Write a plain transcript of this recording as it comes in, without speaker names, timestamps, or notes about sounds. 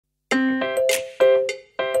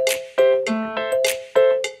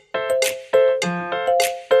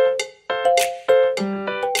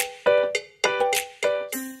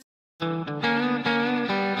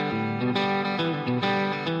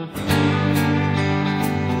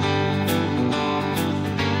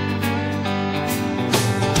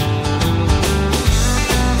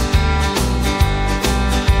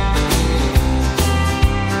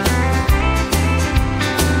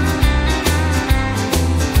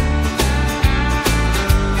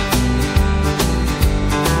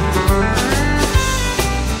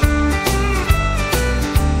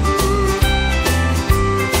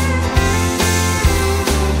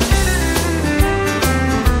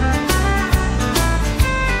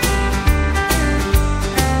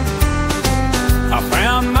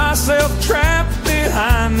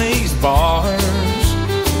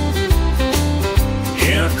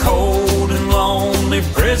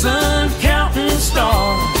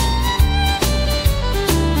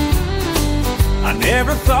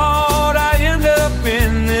never thought I'd end up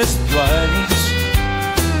in this place.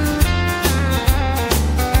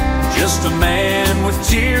 Just a man with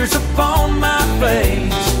tears upon my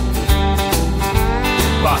face.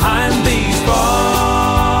 Behind these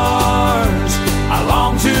bars, I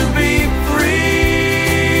long to be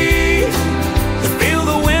free, to feel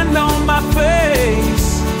the wind on my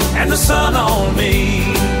face and the sun on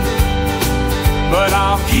me. But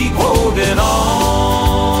I'll keep holding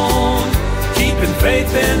on, keeping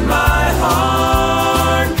faith in my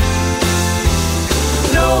heart,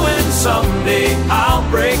 knowing someday I'll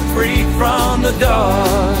break free from the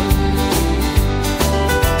dark.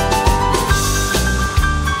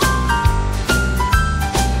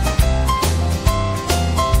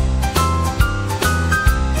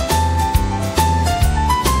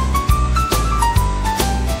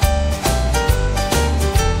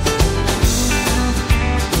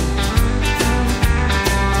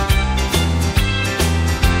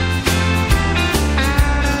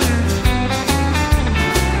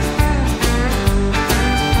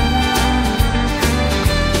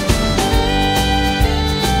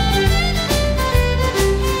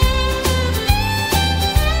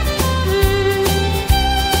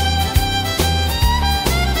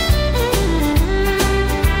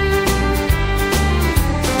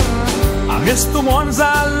 Miss the ones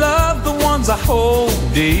I love, the ones I hold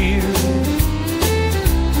dear.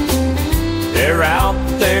 They're out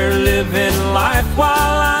there living life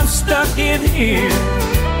while I'm stuck in here.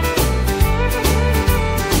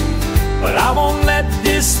 But I won't let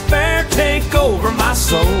despair take over my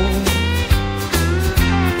soul.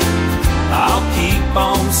 I'll keep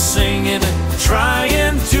on singing and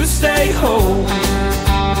trying to stay whole.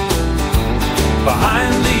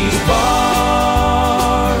 Behind these bars,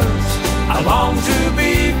 I long to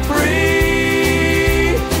be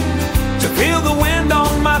free, to feel the wind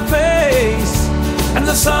on my face and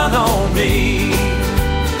the sun on me.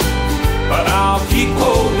 But I'll keep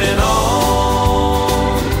holding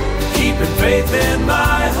on, keeping faith in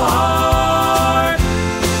my heart,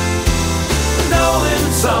 knowing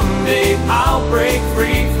someday I'll break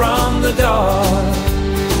free from the dark.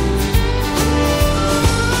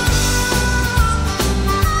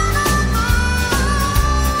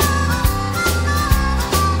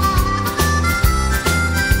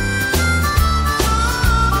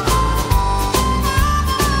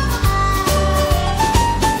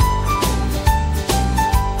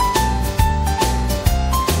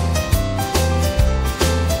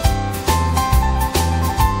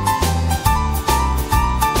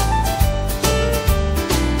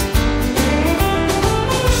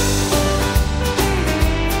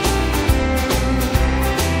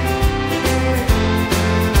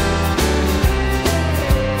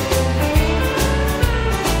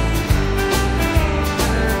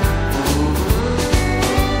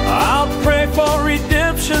 For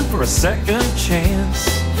redemption, for a second chance,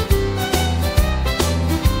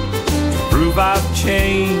 to prove I've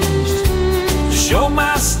changed, to show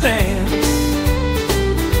my stance.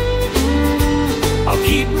 I'll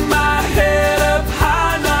keep my head up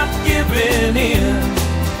high, not giving in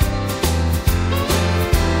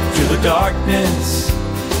to the darkness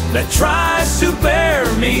that tries to bear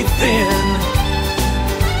me thin.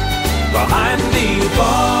 Behind these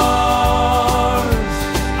bars,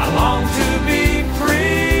 I long to be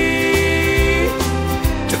free,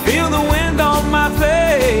 to feel the wind on my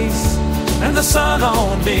face and the sun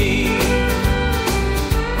on me.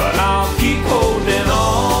 But I'll keep holding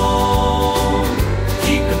on,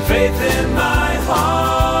 keeping faith in my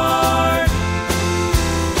heart,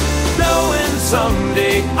 knowing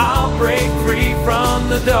someday I'll break free from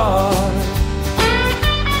the dark.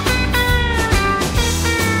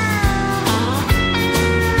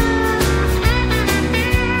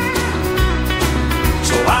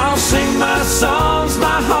 I'll sing my songs,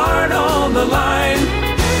 my heart on the line,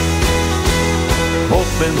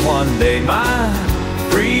 hoping one day my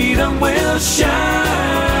freedom will shine.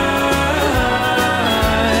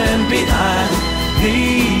 Behind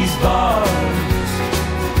these bars,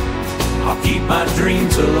 I'll keep my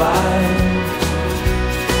dreams alive,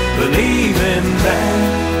 believing that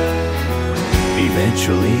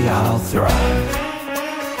eventually I'll thrive.